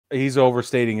He's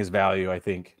overstating his value, I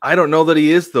think. I don't know that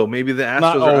he is, though. Maybe the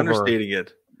Not Astros are over. understating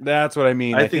it. That's what I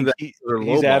mean. I think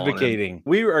he's advocating.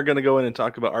 We are going to go in and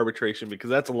talk about arbitration because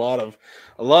that's a lot of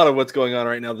what's going on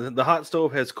right now. The hot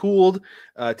stove has cooled.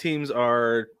 Teams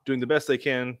are doing the best they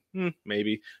can,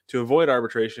 maybe, to avoid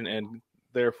arbitration, and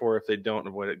therefore, if they don't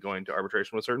avoid it, going to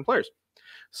arbitration with certain players.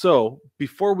 So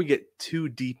before we get too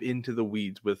deep into the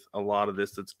weeds with a lot of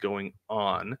this that's going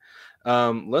on,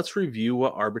 let's review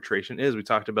what arbitration is. We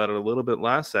talked about it a little bit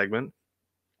last segment,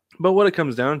 but what it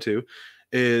comes down to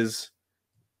is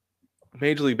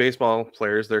Major League Baseball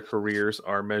players, their careers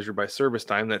are measured by service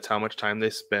time. That's how much time they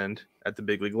spend at the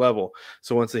big league level.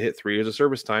 So once they hit 3 years of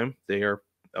service time, they are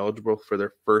eligible for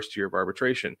their first year of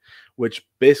arbitration, which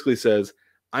basically says,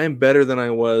 I am better than I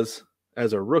was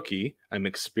as a rookie. I'm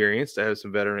experienced. I have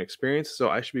some veteran experience, so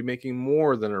I should be making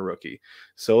more than a rookie.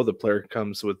 So the player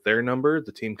comes with their number.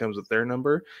 The team comes with their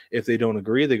number. If they don't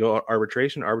agree, they go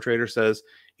arbitration. Arbitrator says,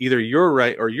 either you're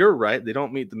right or you're right. They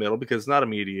don't meet the middle because it's not a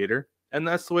mediator. And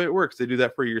that's the way it works. They do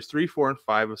that for years 3, 4, and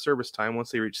 5 of service time.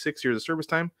 Once they reach 6 years of service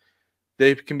time,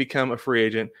 they can become a free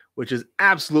agent, which is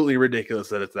absolutely ridiculous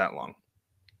that it's that long.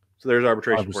 So there's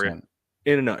arbitration 100%. For you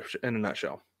in a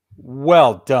nutshell.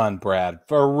 Well done, Brad.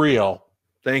 For real.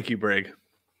 Thank you, Brig.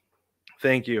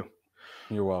 Thank you.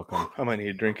 You're welcome. I might need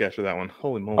a drink after that one.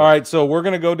 Holy moly. All right, so we're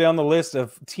going to go down the list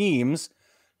of teams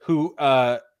who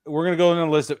we're going to go down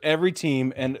the list of every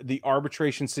team and the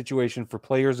arbitration situation for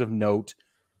players of note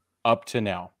up to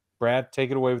now. Brad,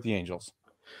 take it away with the Angels.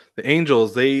 The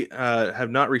Angels, they have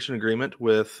not reached an agreement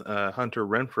with Hunter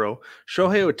Renfroe.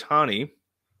 Shohei Ohtani,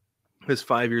 his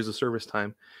 5 years of service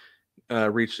time,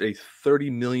 reached a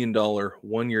 $30 million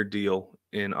one-year deal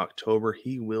in October.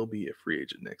 He will be a free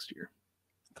agent next year,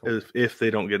 cool. if they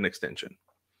don't get an extension.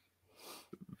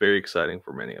 Very exciting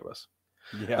for many of us.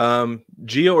 Yeah.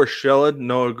 Gio Urshela,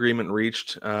 no agreement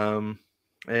reached.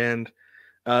 And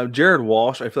Jared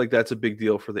Walsh, I feel like that's a big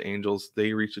deal for the Angels.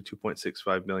 They reached a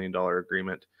 $2.65 million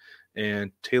agreement.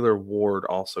 And Taylor Ward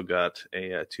also got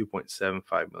a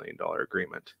 $2.75 million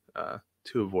agreement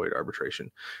to avoid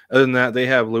arbitration. Other than that, they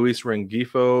have Luis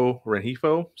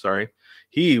Rengifo. Sorry.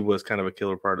 He was kind of a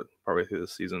killer partway through the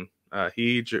season.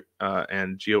 He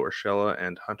and Gio Urshela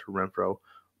and Hunter Renfroe,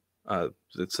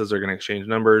 it says they're going to exchange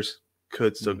numbers,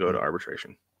 could still go to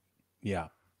arbitration. Yeah.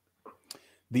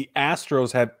 The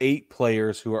Astros have 8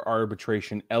 players who are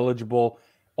arbitration eligible.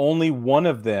 Only 2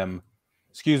 of them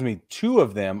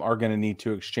are going to need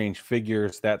to exchange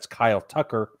figures. That's Kyle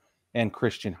Tucker and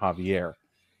Christian Javier.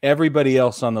 Everybody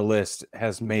else on the list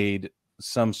has made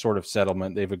some sort of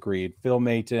settlement. They've agreed. Phil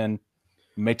Maton,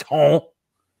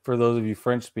 for those of you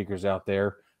French speakers out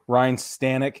there, Ryan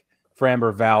Stanek,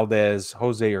 Framber Valdez,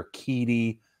 Jose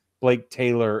Urquidy, Blake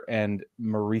Taylor, and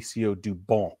Mauricio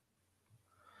Dubon.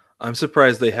 I'm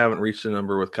surprised they haven't reached a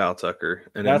number with Kyle Tucker,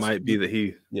 and it might be that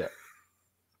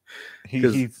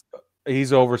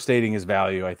he's overstating his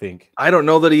value, I think. I don't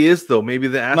know that he is, though. Maybe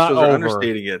the Astros are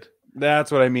understating it.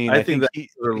 That's what I mean. I think he's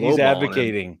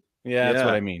advocating. Yeah, that's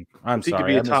what I mean. He could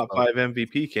be a top 5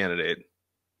 MVP candidate.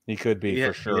 He could be,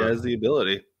 for sure. He has the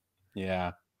ability.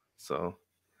 Yeah. So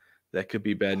that could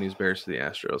be bad news bears to the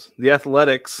Astros. The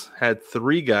Athletics had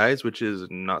 3 guys, which is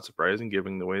not surprising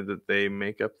given the way that they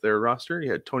make up their roster.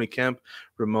 You had Tony Kemp,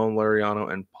 Ramon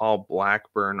Laureano, and Paul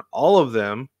Blackburn. All of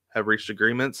them have reached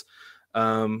agreements.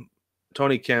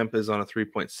 Tony Kemp is on a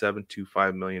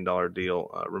 $3.725 million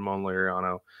deal. Ramon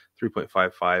Laureano,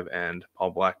 $3.55, and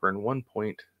Paul Blackburn,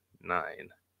 $1.9.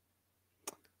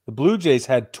 The Blue Jays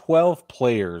had 12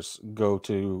 players go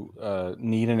to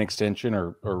need an extension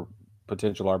or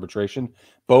potential arbitration.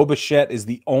 Bo Bichette is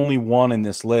the only one in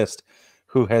this list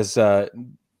who has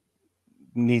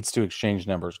needs to exchange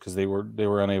numbers because they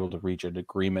were unable to reach an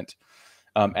agreement.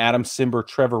 Adam Simber,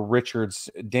 Trevor Richards,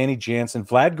 Danny Jansen,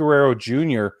 Vlad Guerrero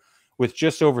Jr., with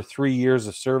just over 3 years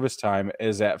of service time,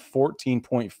 is at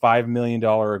 $14.5 million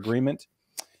agreement.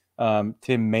 Tim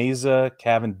Meza,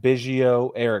 Kevin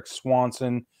Biggio, Eric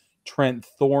Swanson, Trent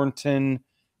Thornton,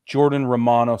 Jordan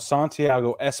Romano,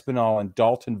 Santiago Espinal, and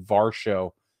Dalton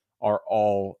Varsho are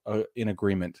all in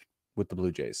agreement with the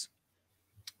Blue Jays.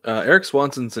 Eric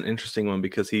Swanson's an interesting one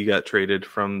because he got traded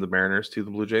from the Mariners to the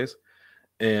Blue Jays.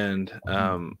 And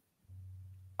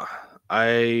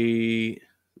I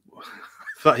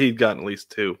thought he'd gotten at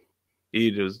least 2.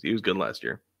 He was good last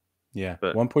year. Yeah,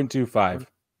 but 1.25.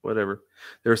 Whatever.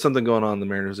 There was something going on. The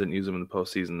Mariners didn't use him in the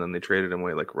postseason. Then they traded him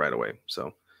away right away.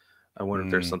 So I wonder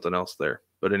if there's something else there.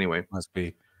 But anyway. Must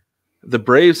be. The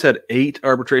Braves had 8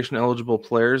 arbitration-eligible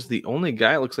players. The only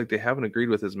guy it looks like they haven't agreed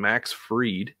with is Max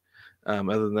Fried.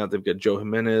 Other than that, they've got Joe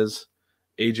Jimenez,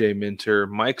 AJ Minter,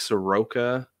 Mike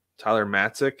Soroka, Tyler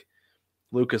Matzik,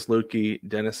 Lucas Lukey,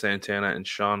 Dennis Santana, and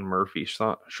Sean Murphy.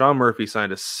 Sean Murphy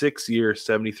signed a 6-year,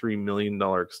 $73 million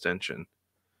extension.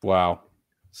 Wow.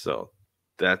 So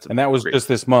that's and that was just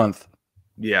this month.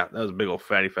 Yeah, that was a big old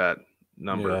fatty fat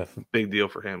number. Yeah. Big deal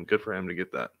for him. Good for him to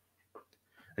get that.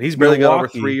 And he's barely got over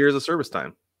 3 years of service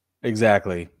time.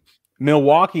 Exactly.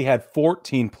 Milwaukee had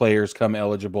 14 players come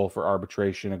eligible for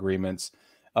arbitration agreements.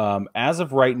 As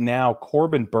of right now,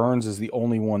 Corbin Burns is the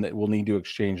only one that will need to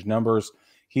exchange numbers.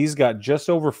 He's got just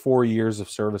over 4 years of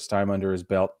service time under his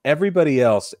belt. Everybody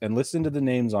else, and listen to the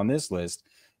names on this list: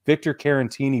 Victor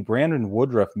Carantini, Brandon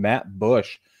Woodruff, Matt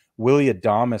Bush, Willie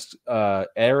Adames,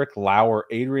 Eric Lauer,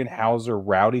 Adrian Hauser,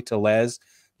 Rowdy Tellez,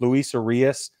 Luis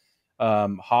Arias,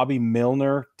 Hobby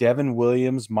Milner, Devin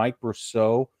Williams, Mike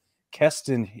Brousseau,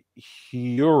 Keston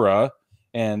Hura,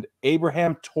 and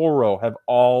Abraham Toro have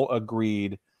all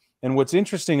agreed. And what's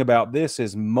interesting about this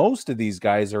is most of these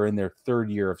guys are in their third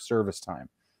year of service time.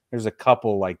 There's a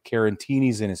couple like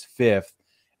Carantini's in his fifth.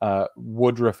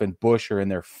 Woodruff and Bush are in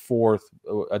their fourth.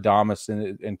 Adames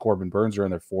and Corbin Burns are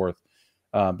in their fourth.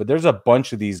 But there's a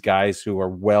bunch of these guys who are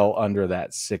well under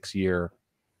that 6-year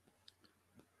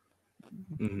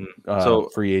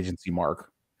free agency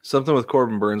mark. Something with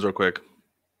Corbin Burns real quick.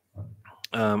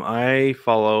 I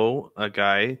follow a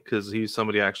guy because he's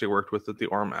somebody I actually worked with at the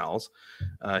Orm Owls.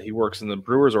 He works in the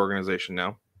Brewers organization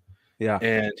now. Yeah.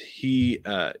 And he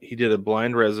did a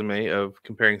blind resume of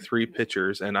comparing 3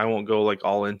 pitchers, and I won't go like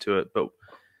all into it, but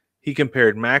he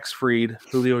compared Max Fried,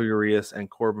 Julio Urias, and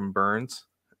Corbin Burns.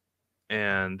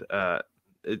 And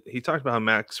he talked about how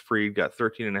Max Fried got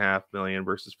 $13.5 million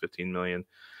versus $15 million.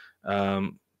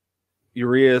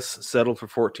 Urias settled for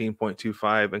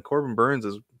 $14.25, and Corbin Burns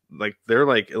is like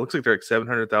it looks like they're like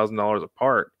 $700,000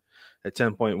 apart at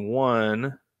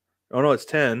 10.1. Oh no, it's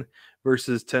 10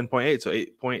 versus 10.8, so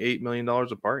 $8.8 million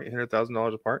apart,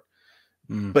 $800,000 apart.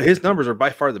 But his numbers are by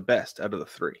far the best out of the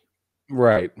 3.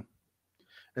 Right.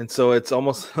 And so it's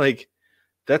almost like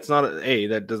that's not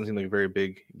that doesn't seem like a very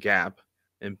big gap,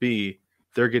 and B,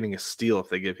 they're getting a steal if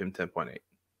they give him 10.8.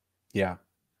 Yeah.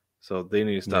 So they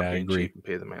need to stop being cheap and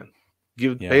pay the man.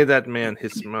 Pay that man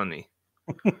his money.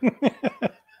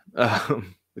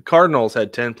 The Cardinals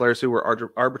had 10 players who were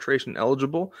arbitration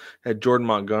eligible. Had Jordan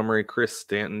Montgomery, Chris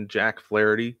Stanton, Jack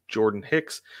Flaherty, Jordan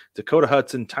Hicks, Dakota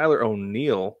Hudson, Tyler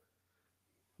O'Neill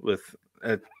with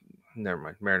never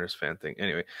mind, Mariners fan thing.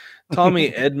 Anyway,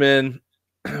 Tommy Edman,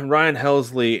 Ryan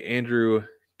Helsley, Andrew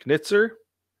Knitzer,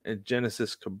 and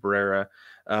Genesis Cabrera.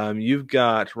 You've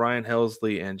got Ryan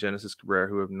Helsley and Genesis Cabrera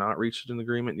who have not reached an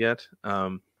agreement yet.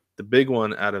 The big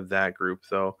one out of that group,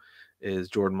 though, is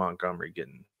Jordan Montgomery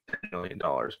getting $10 million,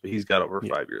 but he's got over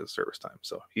 5 years of service time,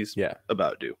 so he's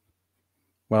about due.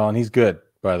 Well, and he's good,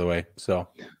 by the way. So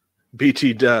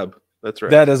BT Dub, that's right.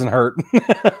 That doesn't hurt.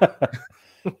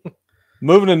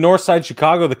 Moving to Northside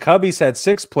Chicago, the Cubbies had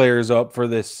 6 players up for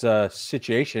this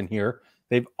situation here.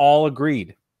 They've all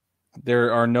agreed.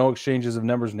 There are no exchanges of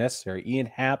numbers necessary. Ian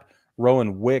Happ,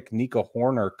 Rowan Wick, Nico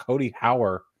Horner, Cody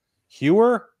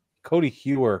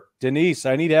Hewer, Denise,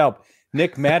 I need help,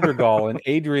 Nick Madrigal, and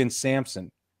Adrian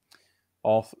Sampson.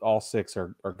 All 6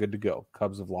 are good to go.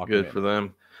 Cubs have locked good in. For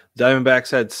them.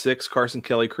 Diamondbacks had 6: Carson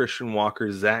Kelly, Christian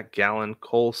Walker, Zach Gallen,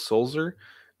 Cole Sulzer,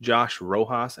 Josh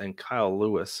Rojas, and Kyle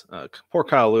Lewis. Poor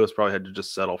Kyle Lewis probably had to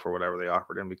just settle for whatever they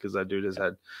offered him because that dude has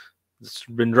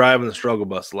been driving the struggle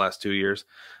bus the last 2 years.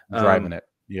 Driving it.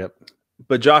 Yep.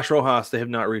 But Josh Rojas, they have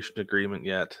not reached an agreement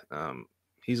yet.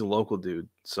 He's a local dude,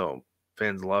 so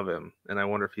fans love him. And I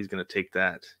wonder if he's going to take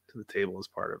that to the table as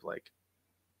part of like,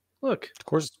 look. Of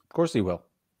course he will.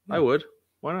 I would.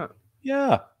 Why not?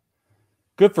 Yeah.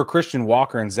 Good for Christian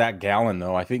Walker and Zach Gallen,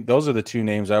 though. I think those are the 2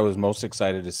 names I was most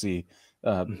excited to see.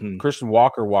 Christian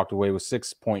Walker walked away with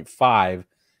 6.5,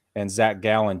 and Zach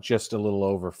Gallen just a little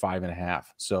over 5.5.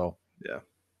 So yeah,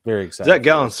 very excited. Zach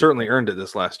Gallen certainly earned it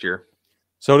this last year.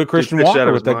 So did Christian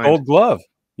Walker with that Gold Glove.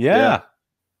 Yeah.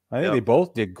 I think they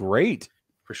both did great.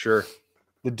 For sure.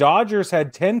 The Dodgers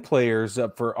had 10 players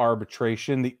up for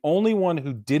arbitration. The only one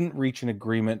who didn't reach an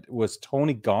agreement was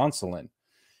Tony Gonsolin.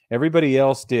 Everybody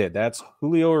else did. That's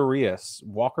Julio Urias,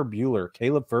 Walker Buehler,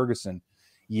 Caleb Ferguson,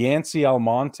 Yancy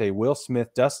Almonte, Will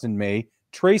Smith, Dustin May,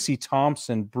 Tracy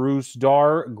Thompson, Bruce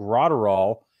Dar,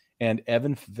 Gratterall, and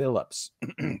Evan Phillips.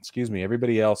 Excuse me.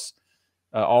 Everybody else,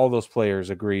 all those players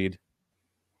agreed.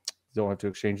 Don't have to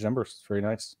exchange numbers. It's very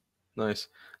nice. Nice.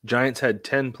 Giants had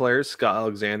 10 players: Scott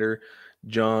Alexander,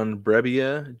 John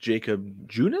Brebbia, Jacob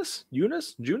Junis,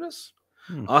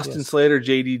 Austin Slater,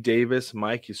 J.D. Davis,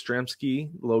 Mike Yastrzemski,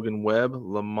 Logan Webb,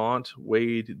 Lamont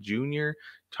Wade Jr.,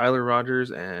 Tyler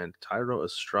Rogers, and Tyro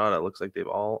Estrada. Looks like they've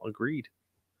all agreed.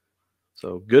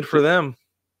 So good for them.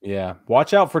 Yeah,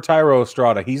 watch out for Tyro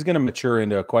Estrada. He's going to mature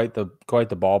into quite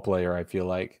the ball player, I feel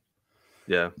like.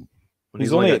 Yeah.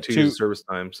 He's only only got at 2 years of service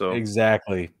time, so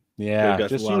exactly. Yeah, got a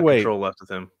just lot you of wait. control left with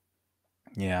him.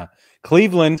 Yeah,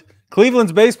 Cleveland's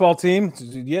baseball team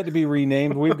yet to be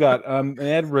renamed. We've got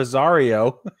Ed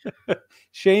Rosario,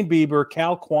 Shane Bieber,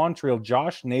 Cal Quantrill,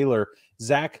 Josh Naylor,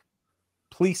 Zach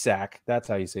Plesac, that's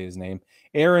how you say his name,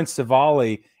 Aaron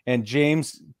Savali, and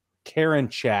James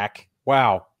Karenchak.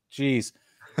 Wow, geez.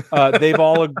 They've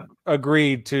all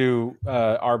agreed to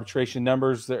arbitration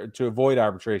numbers, to avoid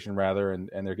arbitration, rather, and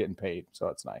they're getting paid. So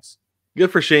it's nice.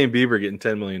 Good for Shane Bieber getting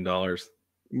 $10 million.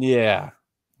 Yeah.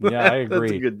 Yeah, I agree.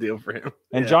 That's a good deal for him.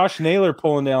 And Josh Naylor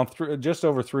pulling down just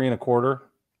over 3.25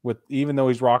 with, even though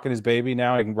he's rocking his baby,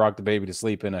 now he can rock the baby to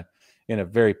sleep in a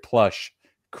very plush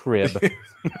crib.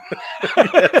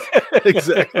 Yes,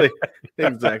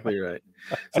 exactly right.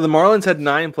 So the Marlins had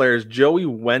 9 players: Joey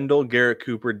Wendell, Garrett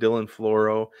Cooper, Dylan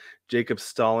Floro, Jacob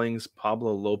Stallings,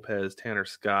 Pablo Lopez, Tanner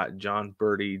Scott, John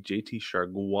Birdie, JT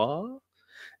Chargois,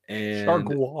 and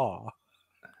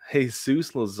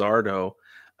Jesus Luzardo.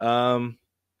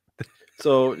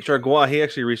 So Chargois, he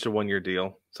actually reached a 1-year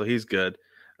deal, so he's good.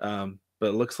 But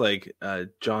it looks like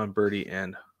John Birdie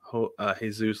and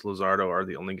Jesus Luzardo are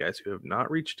the only guys who have not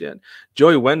reached yet.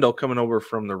 Joey Wendell coming over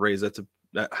from the Rays.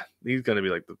 He's going to be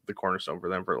like the cornerstone for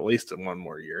them for at least 1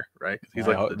 more year, right? He's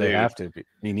they have to be.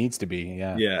 He needs to be.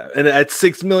 Yeah. Yeah, and at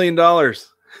 $6 million,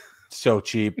 so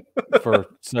cheap for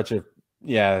such a.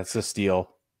 Yeah, it's a steal.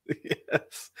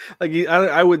 Yes, like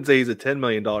I wouldn't say he's a $10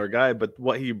 million guy, but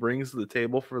what he brings to the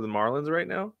table for the Marlins right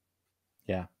now,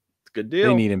 yeah, it's a good deal.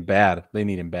 They need him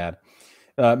bad.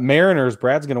 Mariners,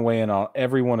 Brad's going to weigh in on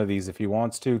every one of these if he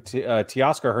wants to.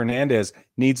 Teoscar Hernandez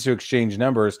needs to exchange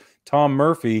numbers. Tom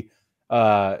Murphy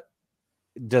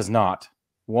does not.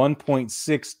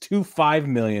 $1.625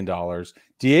 million.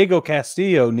 Diego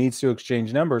Castillo needs to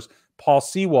exchange numbers. Paul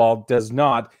Sewald does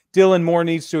not. Dylan Moore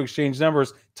needs to exchange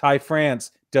numbers. Ty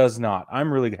France does not.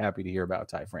 I'm really happy to hear about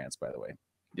Ty France, by the way.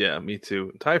 Yeah, me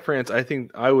too. Ty France, I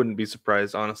think I wouldn't be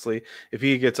surprised, honestly, if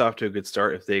he gets off to a good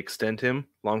start, if they extend him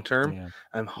long term. Yeah.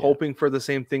 I'm hoping for the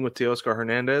same thing with Teoscar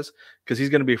Hernandez, because he's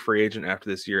going to be a free agent after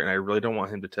this year, and I really don't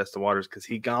want him to test the waters, because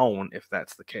he gone if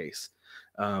that's the case.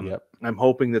 I'm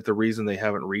hoping that the reason they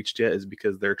haven't reached yet is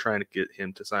because they're trying to get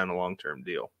him to sign a long-term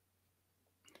deal.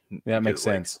 That makes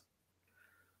sense.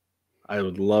 I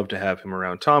would love to have him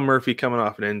around. Tom Murphy coming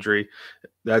off an injury,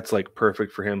 that's like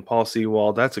perfect for him. Paul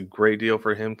Sewald, that's a great deal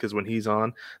for him, because when he's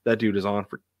on, that dude is on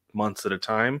for months at a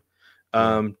time.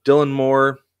 Dylan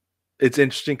Moore, it's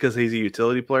interesting because he's a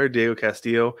utility player. Diego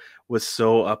Castillo was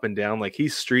so up and down. Like,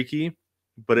 he's streaky,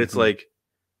 but it's like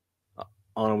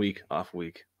on a week, off a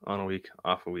week, on a week,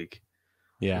 off a week.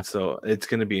 Yeah. And so it's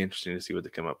going to be interesting to see what they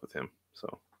come up with him.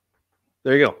 So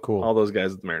there you go. Cool. All those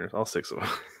guys at the Mariners, all 6 of them.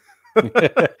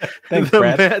 Thanks, the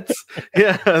Brad. Mets,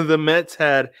 the Mets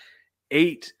had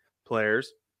 8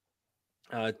 players: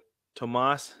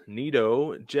 Tomas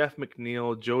Nido, Jeff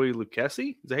McNeil, Joey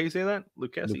Lucchesi. Is that how you say that?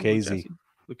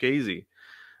 Lucchesi.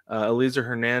 Eliezer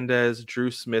Hernandez, Drew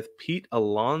Smith, Pete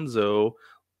Alonso,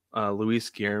 Luis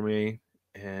Guillermo,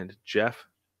 and Jeff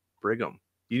Brigham.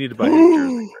 You need to buy his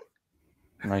jersey.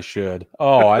 I should.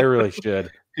 Oh, I really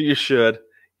should. You should.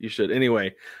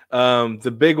 Anyway,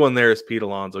 the big one there is Pete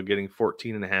Alonso getting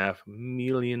 $14.5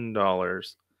 million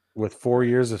with 4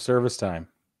 years of service time.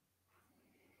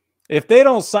 If they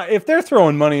don't sign, if they're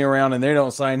throwing money around and they don't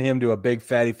sign him to a big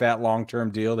fatty fat long-term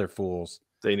deal, they're fools.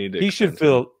 They need to. He should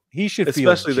feel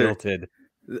jilted.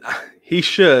 He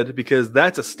should, because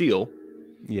that's a steal.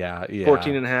 Yeah.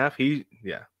 14.5.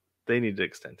 They need to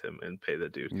extend him and pay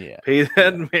that dude. Yeah. Pay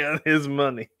that man his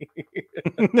money.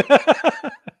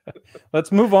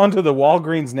 Let's move on to the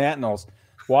Walgreens Nationals.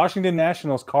 Washington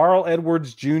Nationals, Carl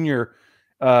Edwards Jr.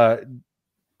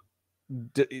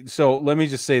 So let me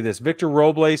just say this. Victor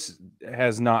Robles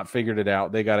has not figured it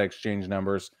out. They got to exchange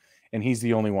numbers, and he's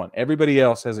the only one. Everybody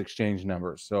else has exchanged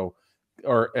numbers,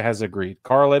 or has agreed.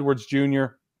 Carl Edwards Jr.,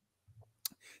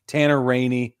 Tanner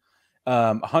Rainey,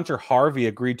 Hunter Harvey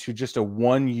agreed to just a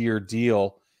 1-year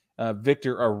deal.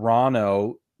 Victor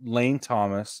Arano, Lane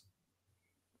Thomas,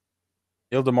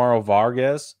 Ildemaro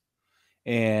Vargas,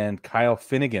 and Kyle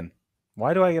Finnegan.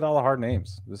 Why do I get all the hard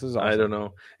names? This is awesome. I don't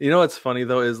know. You know what's funny,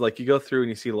 though, is like you go through and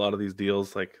you see a lot of these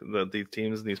deals like these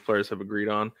teams and these players have agreed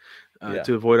on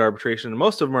to avoid arbitration. And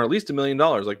most of them are at least $1 million,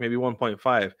 like maybe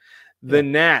 1.5. The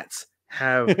Nats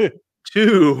have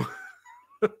 2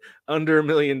 under $1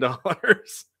 million.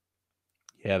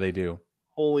 Yeah, they do.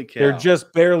 Holy cow. They're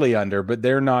just barely under, but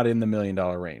they're not in the $1 million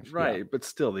range. Right, but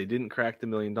still, they didn't crack the $1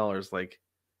 million. Like,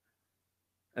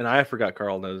 And I forgot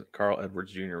Carl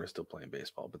Edwards Jr. was still playing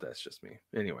baseball, but that's just me.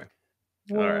 Anyway,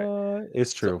 all right. What?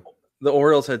 It's true. So the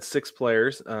Orioles had 6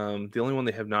 players. The only one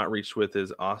they have not reached with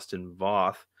is Austin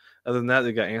Voth. Other than that,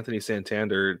 they got Anthony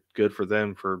Santander. Good for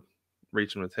them for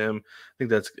reaching with him. I think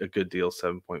that's a good deal,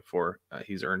 7.4.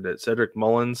 He's earned it. Cedric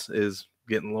Mullins is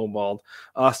getting lowballed.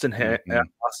 Austin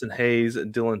Hayes,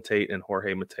 Dylan Tate, and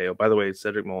Jorge Mateo. By the way,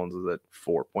 Cedric Mullins is at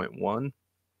 4.1.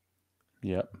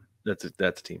 Yep. That's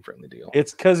a team friendly deal.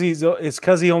 It's because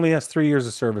he only has 3 years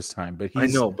of service time, but I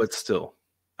know, but still.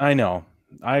 I know.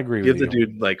 I agree Give with you. the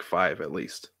dude like 5 at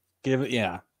least.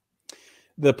 Yeah.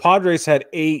 The Padres had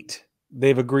 8.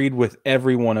 They've agreed with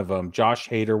every one of them. Josh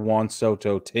Hader, Juan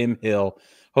Soto, Tim Hill,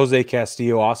 Jose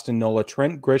Castillo, Austin Nola,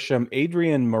 Trent Grisham,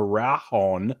 Adrian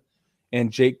Morejon,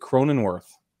 and Jake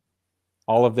Cronenworth.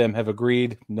 All of them have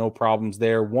agreed. No problems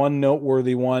there. One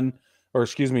noteworthy one,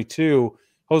 two,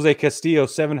 Jose Castillo,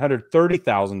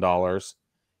 $730,000,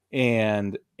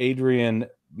 and Adrian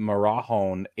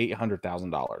Morejon,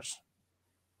 $800,000.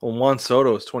 Well, Juan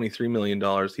Soto is $23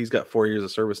 million. He's got 4 years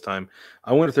of service time.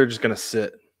 I wonder if they're just going to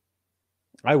sit.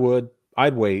 I would.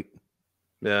 I'd wait.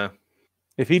 Yeah.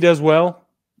 If he does well,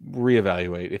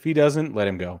 reevaluate. If he doesn't, let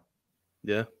him go.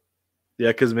 Yeah. Yeah,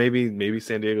 because maybe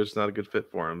San Diego's not a good fit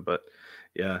for him. But,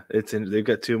 yeah, they've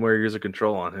got 2 more years of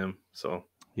control on him. So,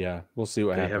 yeah, we'll see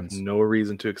what happens. They have no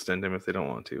reason to extend him if they don't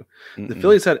want to. The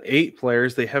Phillies had 8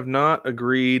 players. They have not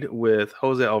agreed with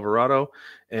Jose Alvarado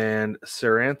and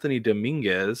Sir Anthony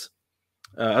Dominguez.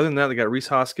 Other than that, they got Reese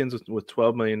Hoskins with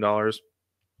 $12 million,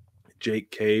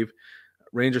 Jake Cave,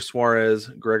 Ranger Suarez,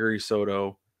 Gregory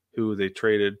Soto, who they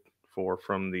traded for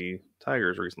from the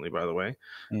Tigers recently, by the way,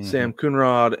 Sam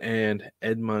Coonrod, and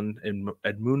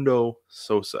Edmundo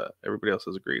Sosa. Everybody else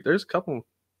has agreed. There's a couple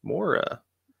more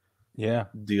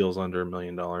deals under $1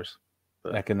 million.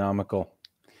 But economical.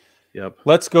 Yep.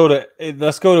 Let's go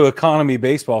to economy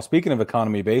baseball. Speaking of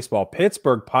economy baseball,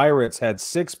 Pittsburgh Pirates had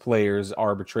 6 players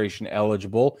arbitration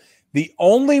eligible. I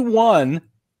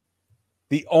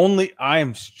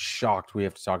am shocked we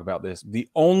have to talk about this. The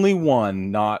only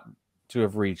one not to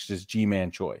have reached is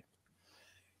Ji-Man Choi.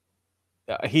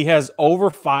 He has over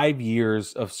 5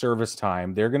 years of service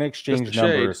time. They're going to exchange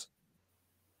numbers.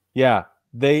 Yeah,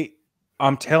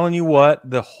 I'm telling you what,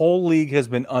 the whole league has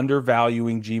been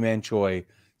undervaluing Ji-Man Choi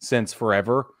since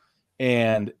forever,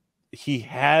 and he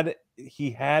had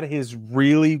his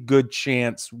really good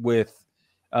chance with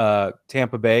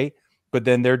Tampa Bay. But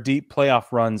then their deep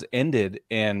playoff runs ended,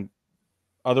 and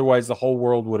otherwise the whole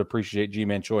world would appreciate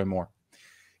Ji-Man Choi more.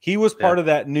 He was part of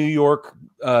that New York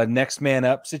next man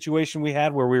up situation we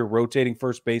had where we were rotating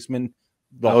first baseman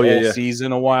the whole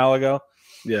season a while ago.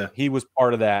 Yeah. He was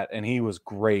part of that, and he was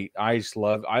great. I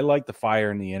like the fire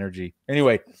and the energy.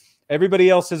 Anyway, everybody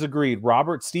else has agreed.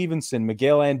 Robert Stevenson,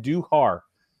 Miguel Andujar.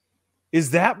 Is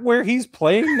that where he's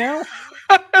playing now?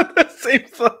 The same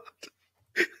thought.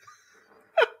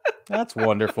 That's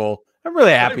wonderful. I'm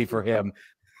really happy for him.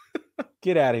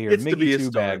 Get out of here. It's Mickey to be a Two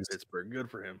star Bags. in Pittsburgh.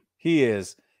 Good for him. He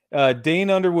is. Dane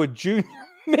Underwood Jr.,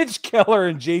 Mitch Keller,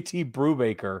 and JT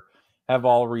Brubaker have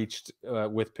all reached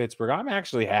with Pittsburgh. I'm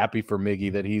actually happy for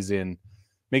Miggy that he's in.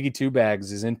 Miggy Two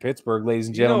Bags is in Pittsburgh, ladies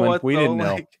and gentlemen. You know what, we didn't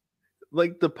know.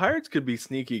 Like the Pirates could be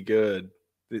sneaky good.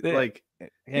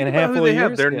 And a handful of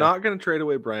years, they're not going to trade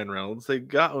away Brian Reynolds. They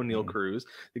got O'Neill Cruz.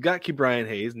 They got Brian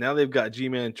Hayes. Now they've got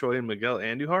Ji-Man Choi and Miguel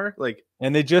Andujar.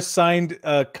 And they just signed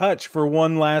Kutch for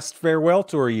one last farewell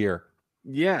tour year.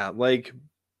 Yeah,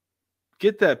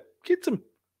 get some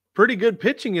pretty good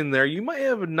pitching in there. You might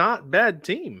have a not bad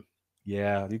team.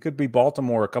 Yeah, you could be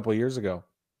Baltimore a couple of years ago.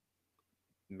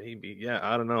 Maybe. Yeah,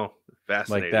 I don't know.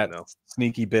 Fascinating, like that though.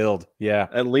 Sneaky build. Yeah.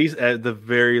 At the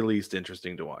very least,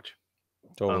 interesting to watch.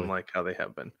 Totally. Unlike how they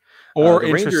have been. Or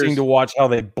interesting to watch how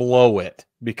they blow it,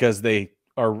 because they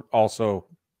are also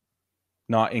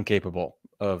not incapable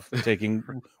of taking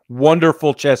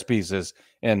wonderful chess pieces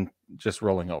and just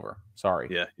rolling over. Sorry.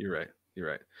 Yeah, you're right.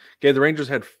 Okay, the Rangers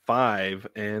had 5,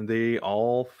 and they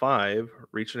all 5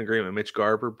 reached an agreement. Mitch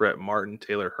Garver, Brett Martin,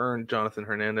 Taylor Hearn, Jonathan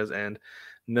Hernandez, and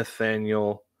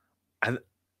Nathaniel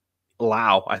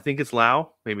Lau. I think it's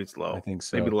Lau. Maybe it's Lowe. I think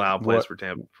so. Maybe Lau plays for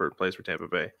Tampa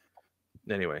Bay.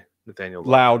 Anyway, Nathaniel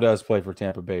Lau does play for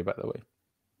Tampa Bay, by the way.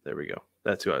 There we go.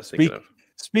 That's who I was thinking of.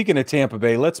 Speaking of Tampa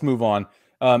Bay, let's move on.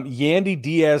 Yandy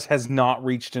Diaz has not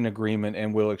reached an agreement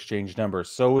and will exchange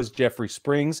numbers. So is Jeffrey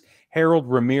Springs, Harold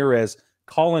Ramirez,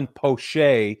 Colin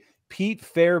Poche, Pete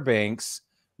Fairbanks,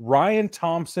 Ryan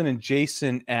Thompson, and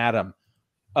Jason Adam.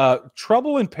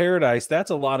 Trouble in Paradise, that's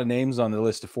a lot of names on the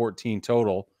list of 14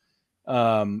 total.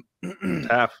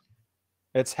 Half.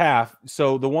 It's half.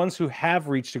 So the ones who have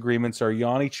reached agreements are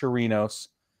Yanni Chirinos,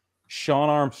 Sean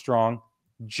Armstrong,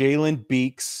 Jalen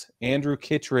Beeks, Andrew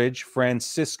Kittredge,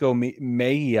 Francisco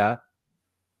Mejia.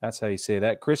 That's how you say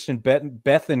that. Christian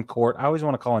Bethencourt. I always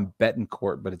want to call him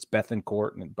Betancourt, but it's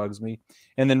Bethencourt, and it bugs me.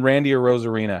 And then Randy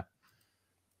Rosarina,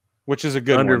 which is a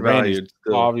good one. Randy's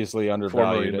obviously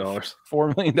undervalued. $4 million.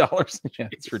 $4 million. Yeah,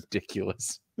 it's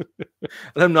ridiculous.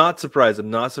 And I'm not surprised. I'm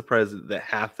not surprised that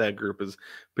half that group is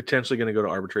potentially going to go to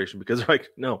arbitration because they're like,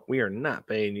 no, we are not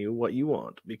paying you what you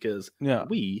want because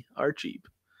we are cheap.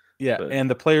 Yeah, and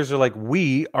the players are like,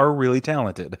 we are really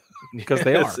talented because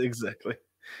they are. Exactly.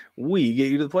 We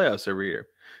get you to the playoffs every year.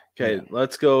 Okay,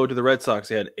 let's go to the Red Sox.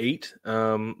 They had 8.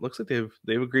 Looks like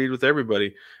they've agreed with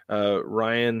everybody.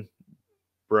 Ryan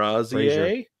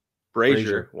Brazier.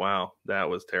 Wow, that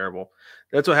was terrible.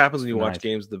 That's what happens when you watch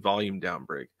games with the volume down,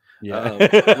 Brig. Yeah.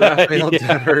 Rafael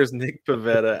Devers, Nick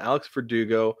Pivetta, Alex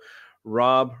Verdugo,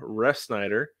 Rob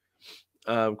Refsnyder,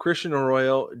 Christian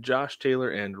Arroyo, Josh Taylor,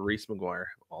 and Reese McGuire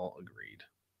all agreed.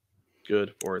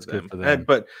 Good for them.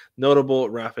 But notable,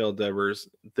 Rafael Devers,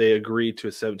 they agreed to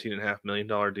a $17.5 million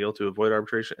deal to avoid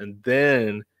arbitration, and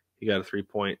then he got a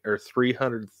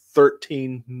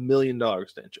 $313 million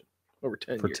extension over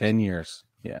 10 years. For 10 years,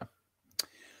 yeah.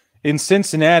 In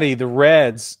Cincinnati, the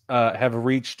Reds have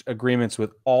reached agreements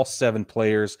with all 7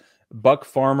 players. Buck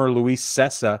Farmer, Luis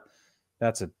Cessa.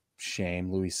 That's a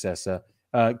shame, Luis Cessa.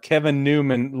 Kevin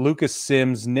Newman, Lucas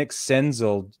Sims, Nick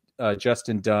Senzel,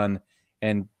 Justin Dunn,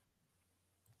 and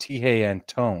Tihei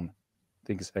Antone. I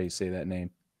think is how you say that name.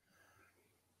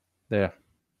 There.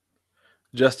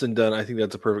 Justin Dunn, I think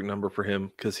that's a perfect number for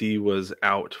him because he was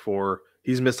out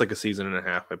he's missed like a season and a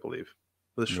half, I believe,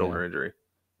 with a shoulder injury.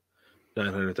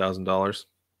 $900,000.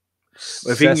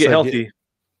 If he can get healthy,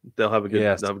 they'll have a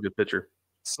good pitcher.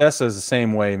 Cessa is the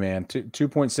same way, man.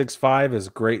 2.65 is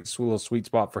a great little sweet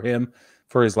spot for him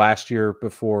for his last year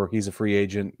before he's a free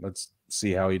agent. Let's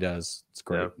see how he does. It's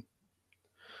great. Yeah.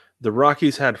 The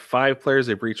Rockies had 5 players.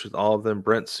 They've reached with all of them.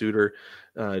 Brent Suter,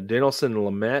 Danielson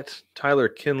Lamet, Tyler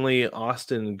Kinley,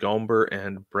 Austin Gomber,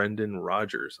 and Brendan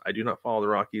Rodgers. I do not follow the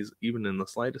Rockies even in the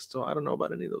slightest, so I don't know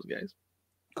about any of those guys.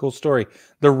 Cool story.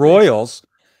 The Royals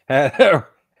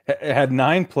had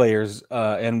 9 players,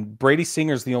 and Brady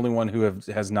Singer's the only one who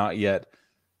has not yet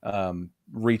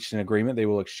reached an agreement. They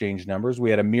will exchange numbers.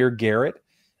 We had Amir Garrett,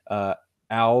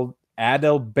 Adalberto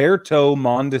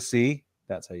Mondesi.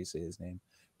 That's how you say his name.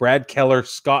 Brad Keller,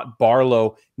 Scott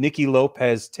Barlow, Nicky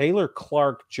Lopez, Taylor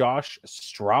Clark, Josh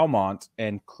Straumont,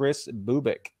 and Chris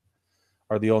Bubik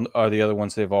are the other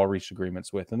ones they've all reached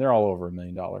agreements with, and they're all over $1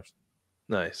 million.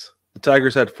 Nice. The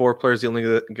Tigers had 4 players.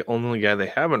 The only guy they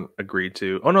haven't agreed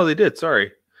to. Oh no, they did.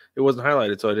 Sorry, it wasn't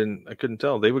highlighted, so I couldn't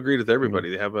tell. They've agreed with everybody.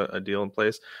 They have a deal in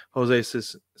place. Jose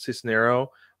Cisnero,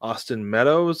 Austin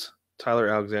Meadows, Tyler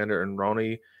Alexander, and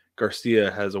Ronnie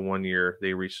Garcia has a 1-year.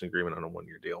 They reached an agreement on a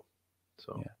 1-year deal.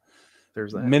 So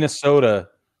there's that.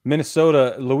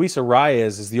 Minnesota, Luis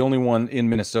Arias is the only one in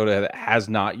Minnesota that has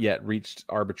not yet reached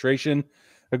arbitration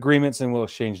agreements and will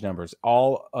exchange numbers.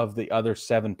 All of the other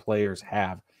 7 players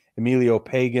have. Emilio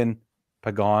Pagan,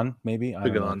 maybe? I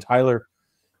don't know.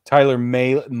 Tyler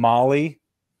Mahale,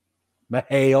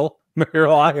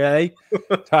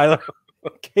 Tyler,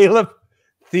 Caleb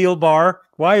Thielbar.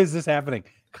 Why is this happening?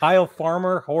 Kyle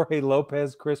Farmer, Jorge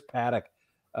Lopez, Chris Paddock,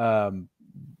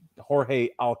 Jorge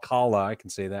Alcala, I can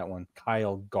say that one.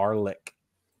 Kyle Garlick.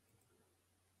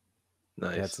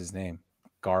 Nice. That's his name.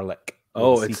 Garlick.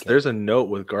 Oh, there's a note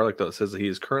with Garlick that says that he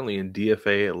is currently in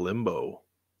DFA limbo.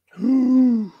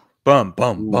 Bum, bum,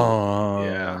 bum.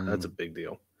 Yeah, that's a big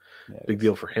deal. Big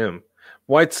deal for him.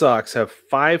 White Sox have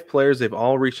 5 players. They've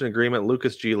all reached an agreement.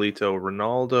 Lucas Giolito,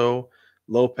 Ronaldo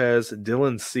Lopez,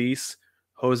 Dylan Cease,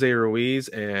 Jose Ruiz,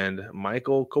 and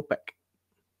Michael Kopech.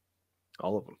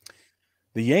 All of them.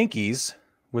 The Yankees,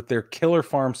 with their killer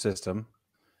farm system,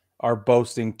 are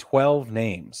boasting 12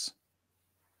 names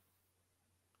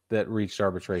that reached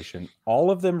arbitration. All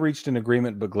of them reached an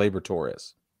agreement but Gleyber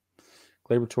Torres.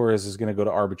 Gleyber Torres is going to go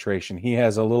to arbitration. He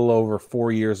has a little over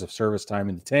 4 years of service time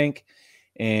in the tank,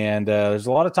 and there's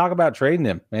a lot of talk about trading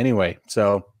him anyway.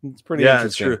 So it's pretty interesting. Yeah,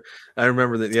 it's true. I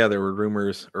remember that, there were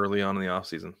rumors early on in the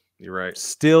offseason. You're right.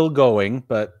 Still going,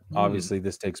 but obviously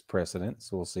this takes precedence.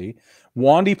 So we'll see.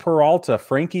 Wandy Peralta,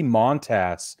 Frankie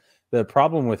Montas. The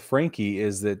problem with Frankie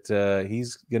is that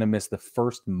he's going to miss the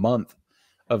first month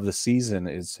of the season.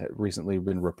 Is recently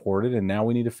been reported, and now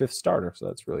we need a 5th starter. So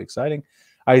that's really exciting.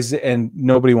 And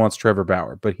nobody wants Trevor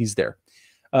Bauer, but he's there.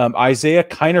 Isaiah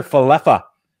Kiner-Falefa,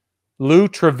 Lou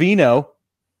Trevino,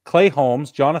 Clay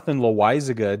Holmes, Jonathan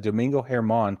Loaizaga, Domingo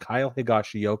Herman, Kyle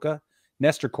Higashioka,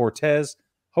 Nestor Cortez,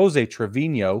 Jose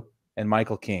Trevino, and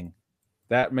Michael King.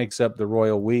 that makes up the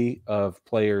royal we of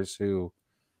players who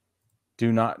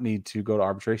do not need to go to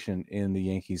arbitration in the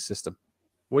Yankees system.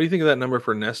 What do you think of that number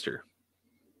for Nestor?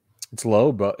 It's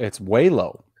low, but it's way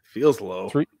low. It feels low.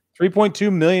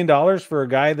 $3.2 million for a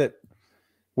guy that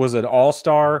was an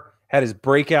all-star, had his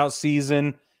breakout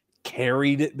season,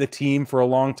 carried the team for a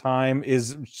long time,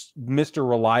 is Mr.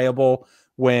 Reliable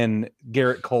when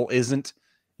Garrett Cole isn't.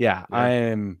 Yeah, I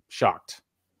am shocked.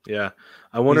 Yeah.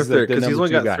 I wonder if they're, because he's only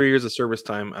got 3 years of service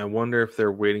time. I wonder if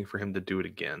they're waiting for him to do it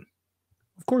again.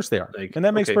 Of course they are. Like, and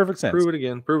that makes perfect sense. Prove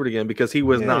it again, because he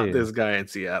was not this guy in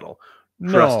Seattle.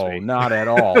 Trust me. Not at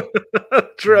all.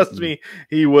 Trust me,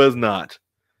 he was not.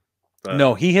 But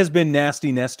no, he has been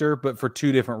nasty Nestor, but for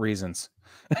 2 different reasons.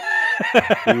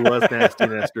 He was nasty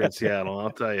Nestor in Seattle.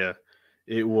 I'll tell you,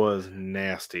 it was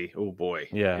nasty. Oh boy,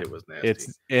 yeah, it was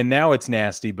nasty. And now it's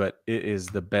nasty, but it is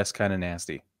the best kind of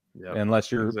nasty. Yep,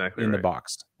 unless you're in the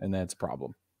box, and that's a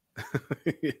problem.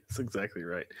 That's exactly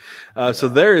right. So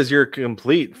there is your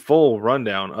complete full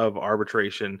rundown of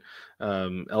arbitration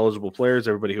eligible players,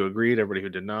 everybody who agreed, everybody who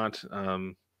did not.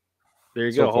 There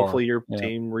you go. Hopefully your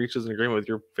team reaches an agreement with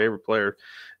your favorite player,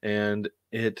 and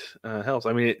it helps.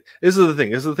 I mean, this is the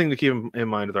thing. This is the thing to keep in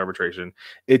mind with arbitration.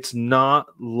 It's not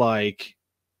like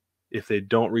if they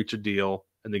don't reach a deal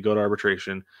and they go to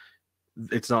arbitration,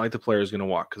 it's not like the player is going to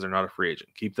walk because they're not a free agent.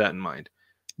 Keep that in mind.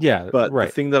 Yeah, but the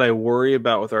thing that I worry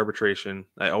about with arbitration,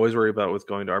 I always worry about with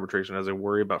going to arbitration, as I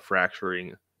worry about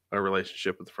fracturing a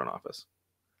relationship with the front office.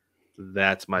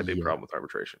 That's my big problem with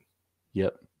arbitration.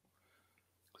 Yep.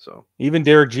 So even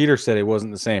Derek Jeter said it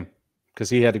wasn't the same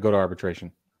because he had to go to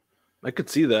arbitration. I could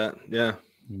see that. Yeah.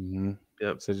 Mm-hmm.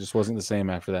 Yep. So it just wasn't the same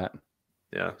after that.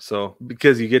 Yeah. So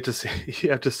because you get to see,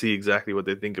 you have to see exactly what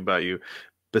they think about you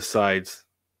besides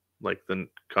like the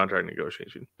contract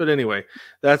negotiation. But anyway,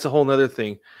 that's a whole nother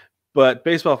thing. But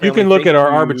baseball family, you can look at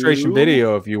our arbitration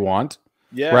video if you want.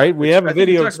 Yeah. Right. We have a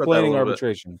video explaining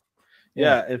arbitration.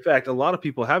 Yeah. In fact, a lot of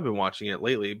people have been watching it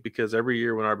lately because every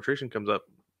year when arbitration comes up,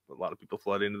 a lot of people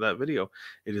flood into that video.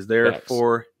 It is there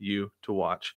for you to watch.